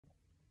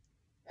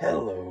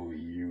Hello,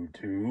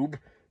 YouTube.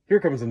 Here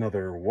comes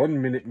another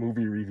 1-minute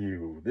movie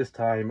review, this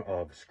time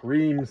of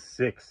Scream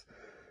 6,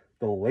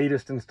 the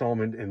latest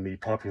installment in the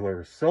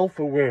popular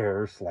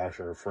self-aware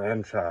slasher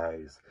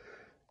franchise.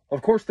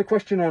 Of course, the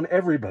question on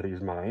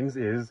everybody's minds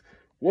is,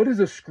 what is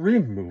a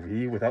Scream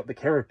movie without the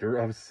character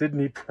of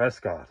Sidney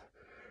Prescott?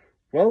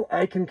 Well,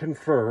 I can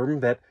confirm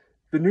that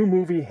the new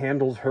movie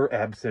handles her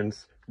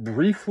absence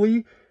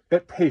briefly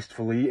but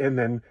tastefully and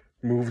then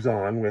moves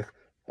on with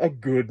a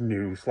good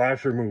new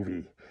slasher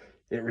movie.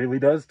 It really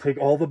does tick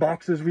all the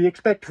boxes we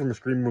expect from a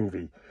Scream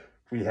movie.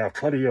 We have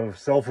plenty of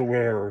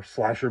self-aware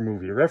slasher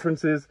movie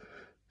references,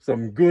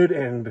 some good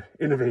and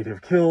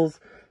innovative kills,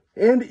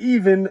 and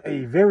even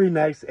a very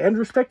nice and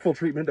respectful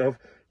treatment of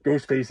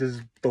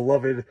Ghostface's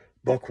beloved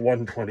Buck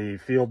 120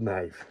 field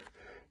knife.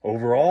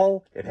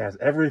 Overall, it has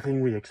everything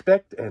we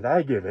expect, and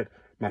I give it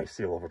my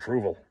seal of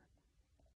approval.